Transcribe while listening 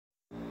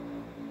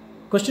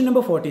Question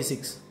number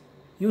 46.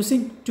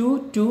 Using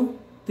 2, 2,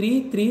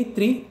 3, 3,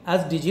 3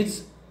 as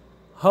digits,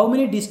 how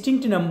many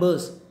distinct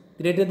numbers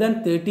greater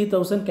than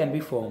 30,000 can be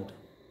formed?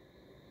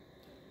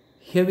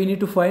 Here we need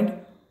to find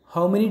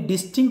how many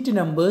distinct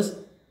numbers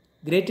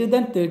greater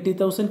than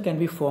 30,000 can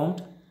be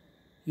formed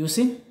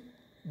using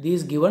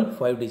these given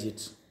 5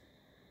 digits.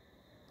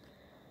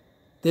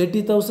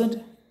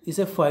 30,000 is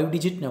a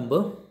 5-digit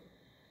number.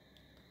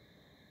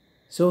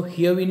 So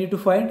here we need to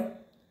find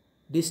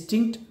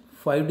distinct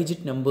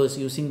 5-digit numbers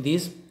using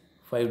these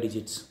 5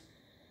 digits.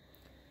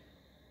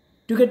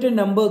 To get a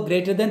number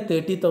greater than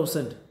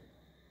 30,000,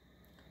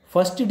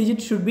 first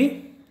digit should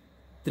be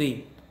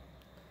 3.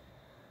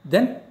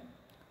 Then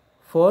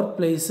 4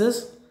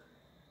 places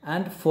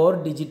and 4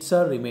 digits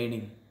are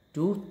remaining.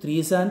 2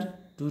 3s and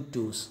 2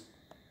 2s.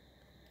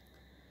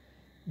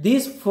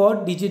 These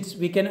 4 digits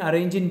we can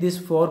arrange in these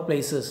 4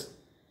 places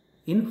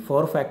in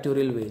 4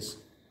 factorial ways.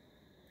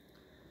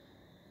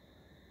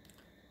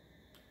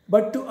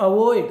 But to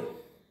avoid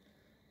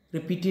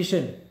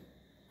repetition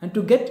and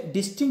to get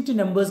distinct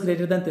numbers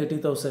greater than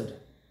 30,000,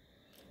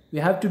 we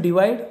have to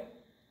divide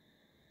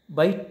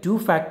by 2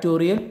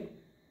 factorial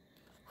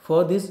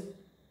for these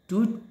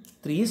 2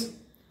 3s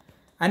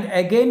and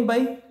again by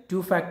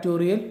 2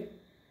 factorial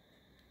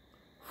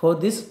for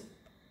this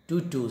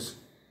 2 2s.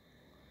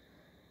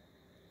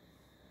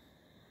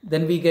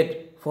 Then we get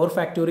 4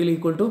 factorial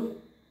equal to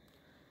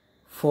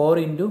 4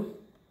 into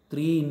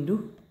 3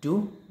 into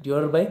 2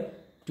 divided by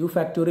 2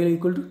 factorial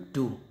equal to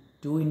 2.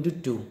 2 into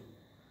 2.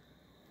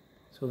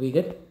 So we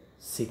get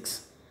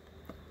 6.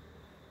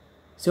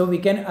 So we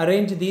can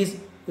arrange these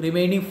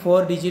remaining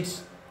 4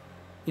 digits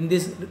in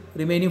this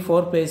remaining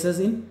 4 places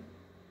in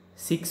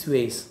 6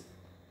 ways.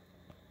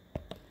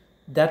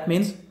 That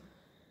means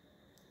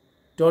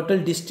total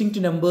distinct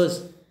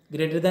numbers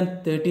greater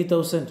than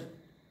 30,000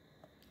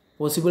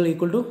 possible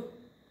equal to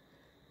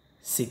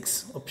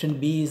 6. Option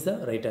B is the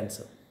right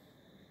answer.